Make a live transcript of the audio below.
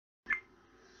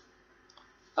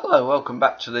Hello, welcome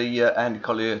back to the Andy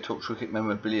Collier-talks cricket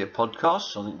memorabilia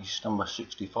podcast. I think it's number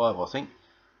 65, I think.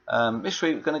 This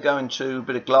week we're going to go into a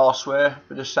bit of glassware, a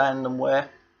bit of sand and ware.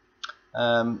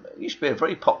 It used to be a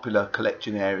very popular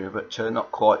collecting area, but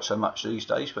not quite so much these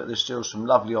days. But there's still some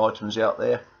lovely items out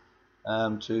there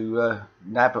to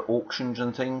nab at auctions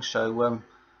and things. So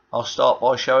I'll start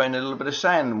by showing a little bit of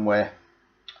sand and ware.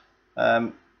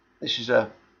 This is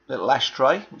a little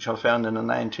ashtray which I found in an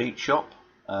antique shop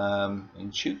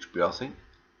in Tewkesbury, I think,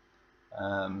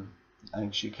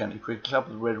 Anglesey County Cricket Club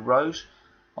with the red rose.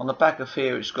 On the back of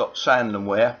here it's got sand and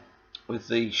ware with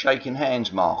the shaking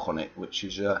hands mark on it, which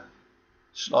is a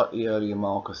slightly earlier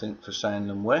mark, I think, for sand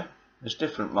and ware. There's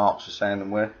different marks for sand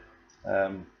and ware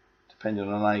depending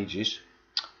on ages.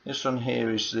 This one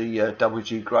here is the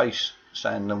W.G. Grace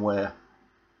sand and ware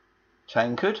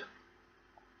tankard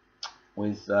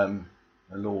with the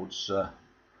Lord's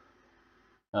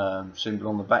symbol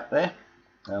on the back there,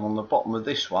 and on the bottom of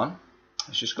this one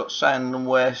it's just got sand and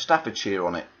ware Staffordshire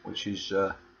on it, which is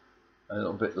a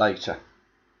little bit later.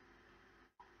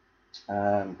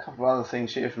 A couple of other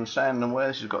things here from sand and ware.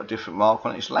 This has got a different mark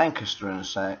on it. It's Lancaster and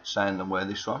sand and ware,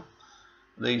 this one.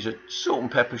 These are salt and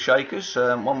pepper shakers,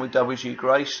 one with W.G.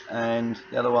 Grace and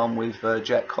the other one with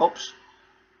Jack Hobbs.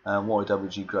 Why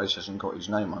W.G. Grace hasn't got his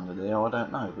name under there I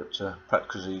don't know, but perhaps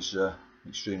because he's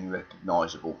extremely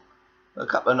recognisable. A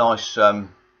couple of nice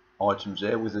items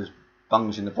there with the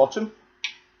bungs in the bottom.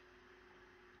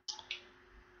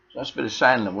 So that's a bit of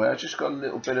sand and ware. I've just got a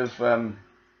little bit of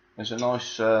there's a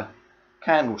nice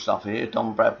candle snuffer here,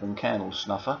 Don Bradman candle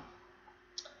snuffer,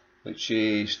 which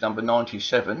is number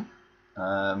 97.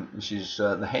 This is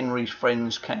the Henry's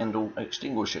Friends Candle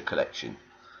Extinguisher Collection.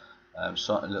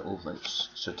 So a little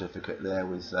certificate there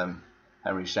with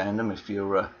Henry Sandham. If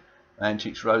you're an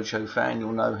Antiques Roadshow fan,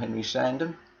 you'll know Henry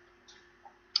Sandham.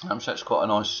 So that's quite a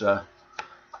nice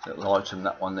little item,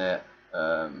 that one there.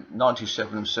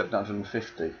 97 and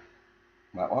 750,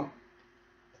 that one.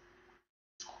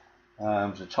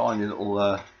 There's a tiny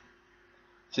little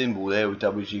thimble there with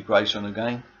W.G. Grace on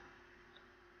again.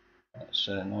 That's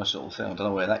a nice little thing. I don't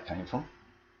know where that came from.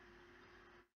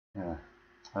 Yeah.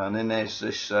 And then there's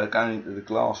this going into the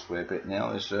glassware bit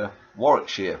now. There's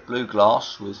Warwickshire blue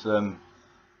glass with a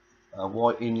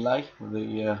white inlay with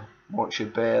the Warwickshire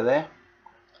bear there.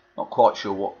 Not quite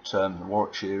sure what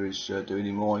Warwickshire is doing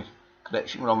in my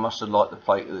collection, but I must have liked the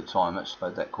plate at the time. That's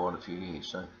had that quite a few years,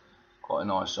 so quite a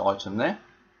nice item there.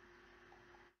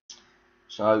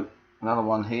 So another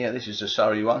one here. This is a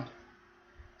Surrey one.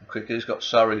 The cricketer's got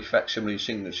Surrey facsimile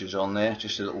signatures on there.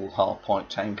 Just a little half pint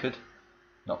tankard.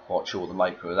 Not quite sure the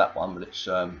maker of that one, but it's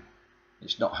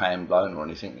not hand blown or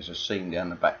anything. There's a seam down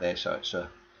the back there, so it's a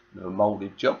bit of a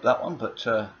moulded job, that one. But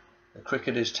the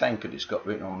cricketer's tankard, it's got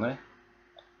written on there.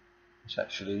 It's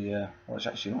actually, well, it's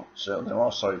actually not. So there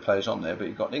are Surrey players on there, but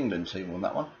you've got an England team on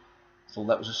that one. I thought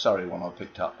that was a Surrey one I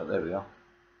picked up, but there we are.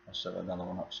 I still have another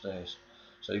one upstairs.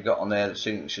 So you've got on there the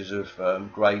signatures of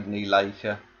Graydon,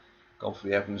 Laker,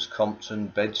 Godfrey Evans,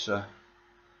 Compton, Bedser,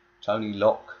 Tony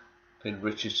Locke, Pid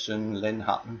Richardson, Len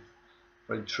Hutton,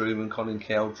 Fred Truman, Colin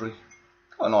Cowdrey.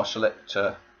 Quite a nice select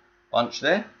bunch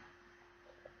there.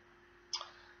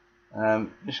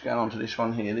 Just going on to this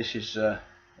one here. This is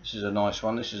a nice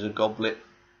one. This is a goblet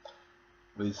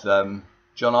with John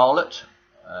Arlott,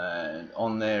 and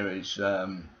on there is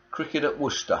Cricket at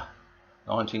Worcester,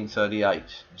 1938.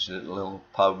 There's a little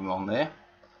poem on there.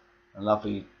 A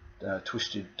lovely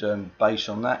twisted base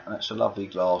on that, and that's a lovely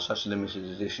glass. That's a limited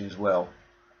edition as well.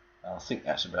 I think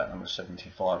that's about number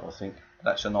 75, I think.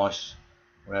 That's a nice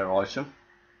rare item.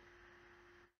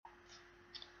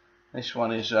 This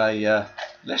one is a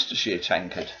Leicestershire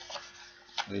tankard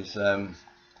with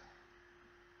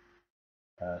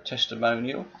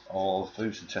testimonial of,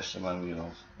 who's the testimonial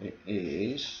of? It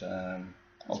is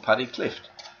Paddy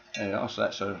Clift. There you are. So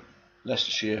that's a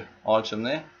Leicestershire item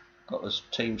there. Got the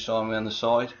team sign around the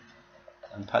side,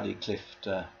 and Paddy Clift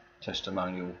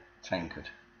testimonial tankard.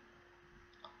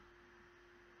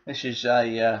 This is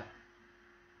a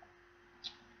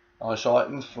nice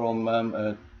item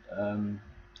from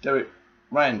Derek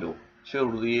Randall,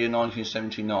 Field of the Year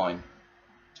 1979.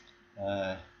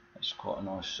 It's quite a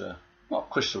nice,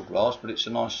 not crystal glass, but it's a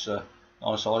nice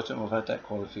nice item. I've had that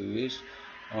quite a few years.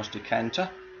 Nice decanter.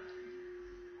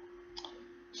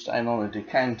 Staying on a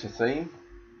decanter theme,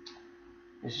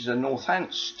 this is a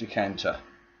Northants decanter.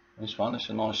 This one, it's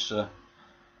a nice,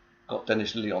 got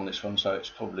Dennis Lilly on this one, so it's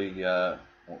probably,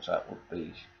 what's that, would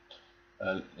be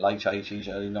late 80s,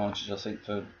 early 90s, I think,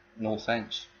 for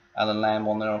Northants. Alan Lamb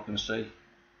on there, I can see.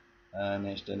 And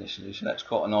there's Dennis Lilly, so that's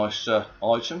quite a nice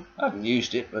item. I haven't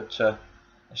used it, but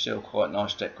it's still quite a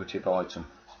nice decorative item.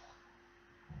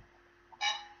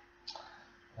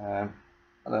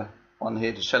 Another one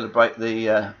here to celebrate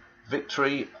the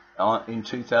victory in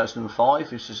 2005.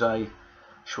 This is a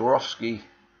Swarovski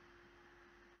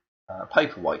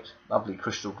paperweight, lovely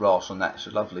crystal glass on that. So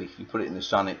lovely, if you put it in the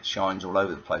sun it shines all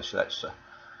over the place, so that's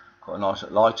quite a nice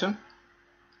little item.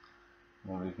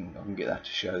 Well, I can get that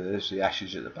to show. There's the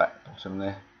ashes at the bottom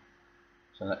there,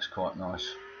 so that's quite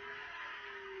nice.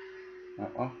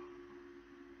 That one.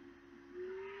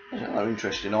 There's another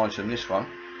interesting item, this one.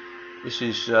 This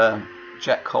is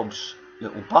Jack Cobb's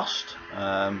little bust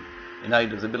in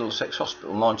aid of the Middlesex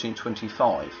Hospital in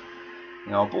 1925.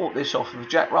 Now, I bought this off of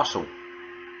Jack Russell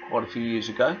quite a few years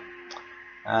ago,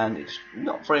 and it's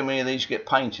not very many of these get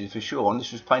painted for sure, and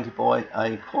this was painted by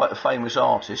quite a famous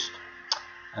artist,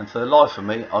 and for the life of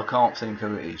me I can't think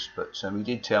who it is, but he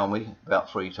did tell me about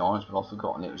 3 times, but I've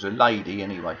forgotten. It was a lady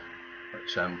anyway, but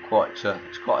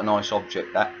it's quite a nice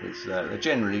object that, with they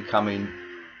generally come in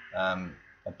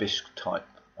a bisque type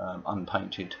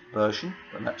unpainted version,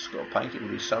 but that's got a painted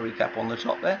with his Surrey cap on the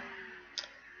top there.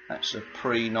 That's a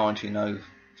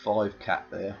pre-1905 cap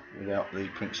there, without the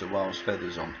Prince of Wales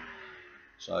feathers on,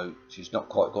 so she's not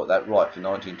quite got that right for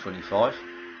 1925.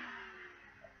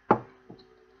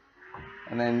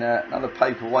 And then another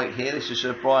paperweight here. This is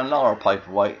a Brian Lara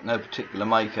paperweight, no particular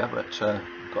maker, but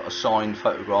got a signed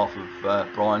photograph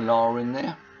of Brian Lara in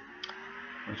there,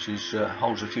 which is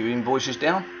holds a few invoices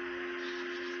down.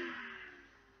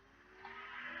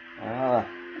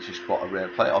 This is quite a rare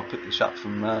plate. I picked this up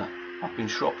from up in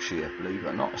Shropshire, believe it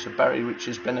or not. It's a Barry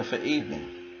Richards benefit evening,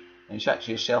 and it's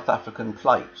actually a South African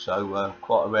plate, so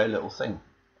quite a rare little thing.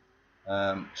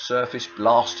 Surface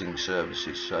blasting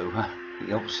services, so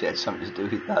he obviously had something to do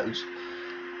with those.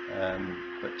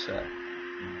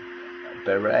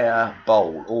 Berea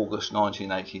Bowl, August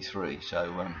 1983,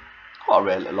 so quite a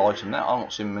rare little item that. I've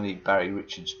not seen many Barry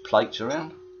Richards plates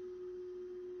around.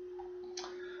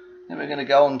 Then we're going to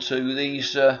go on to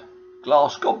these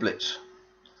glass goblets,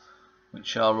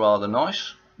 which are rather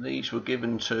nice. These were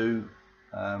given to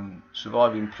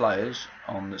surviving players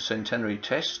on the centenary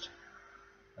test,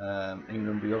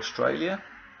 England v Australia,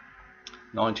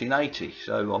 1980.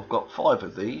 So I've got 5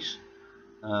 of these,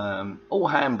 all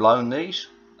hand blown these,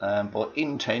 by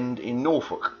Intend in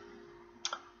Norfolk.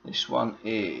 This one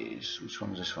is, which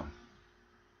one's this one?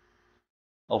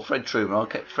 Oh, Fred Truman. I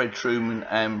kept Fred Truman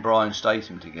and Brian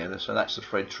Statham together, so that's the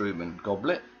Fred Truman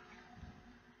goblet.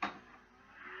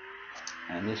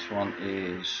 And this one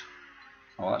is,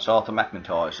 oh, that's Arthur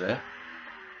McIntyre's there.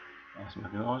 Arthur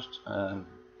McIntyre's.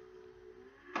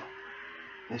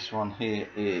 This one here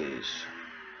is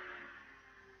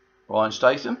Brian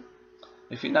Statham.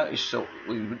 If you notice,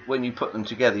 when you put them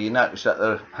together, you notice that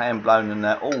they're hand blown and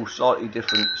they're all slightly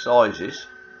different sizes.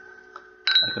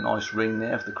 Make a nice ring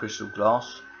there for the crystal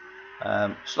glass.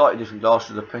 Slightly different glass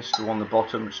with the pistol on the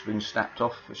bottom. It's been snapped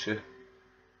off, which is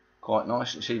quite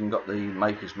nice. It's even got the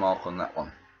maker's mark on that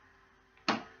one.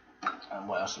 And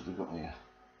what else have we got here?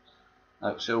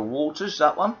 Oak Hill Waters,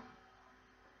 that one.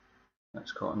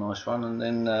 That's quite a nice one. And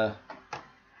then I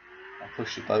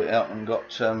pushed the boat out and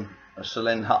got a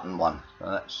Selen Hutton one. So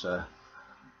that's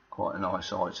quite a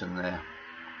nice item there.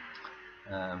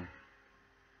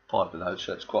 5 of those,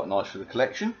 so that's quite nice for the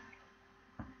collection.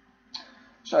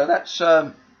 So that's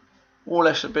more or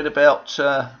less a bit about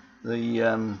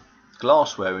the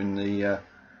glassware in the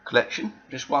collection.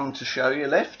 Just one to show you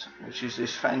left, which is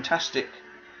this fantastic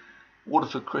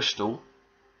Waterford crystal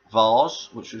vase,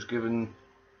 which was given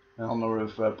in honour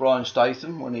of Brian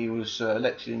Statham when he was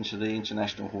elected into the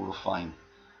International Hall of Fame.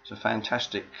 It's a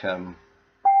fantastic, it's got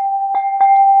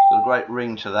a great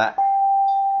ring to that.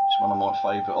 It's one of my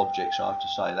favourite objects, I have to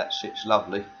say. That sits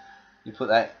lovely. You put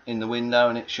that in the window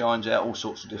and it shines out all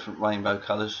sorts of different rainbow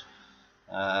colours.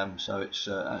 So it's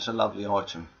a lovely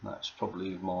item. That's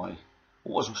probably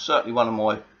was certainly one of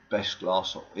my best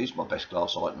glass. Is my best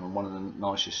glass item and one of the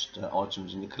nicest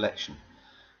items in the collection.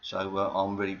 So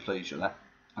I'm really pleased with that.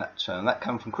 That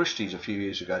came from Christie's a few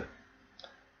years ago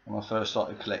when I first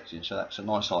started collecting. So that's a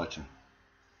nice item.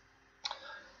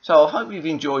 So I hope you've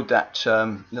enjoyed that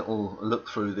little look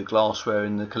through the glassware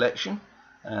in the collection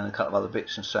and a couple of other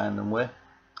bits and sand and ware.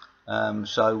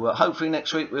 So hopefully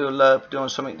next week we'll be doing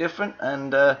something different,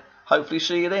 and hopefully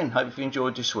see you then. Hope you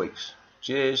enjoyed this week's.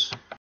 Cheers.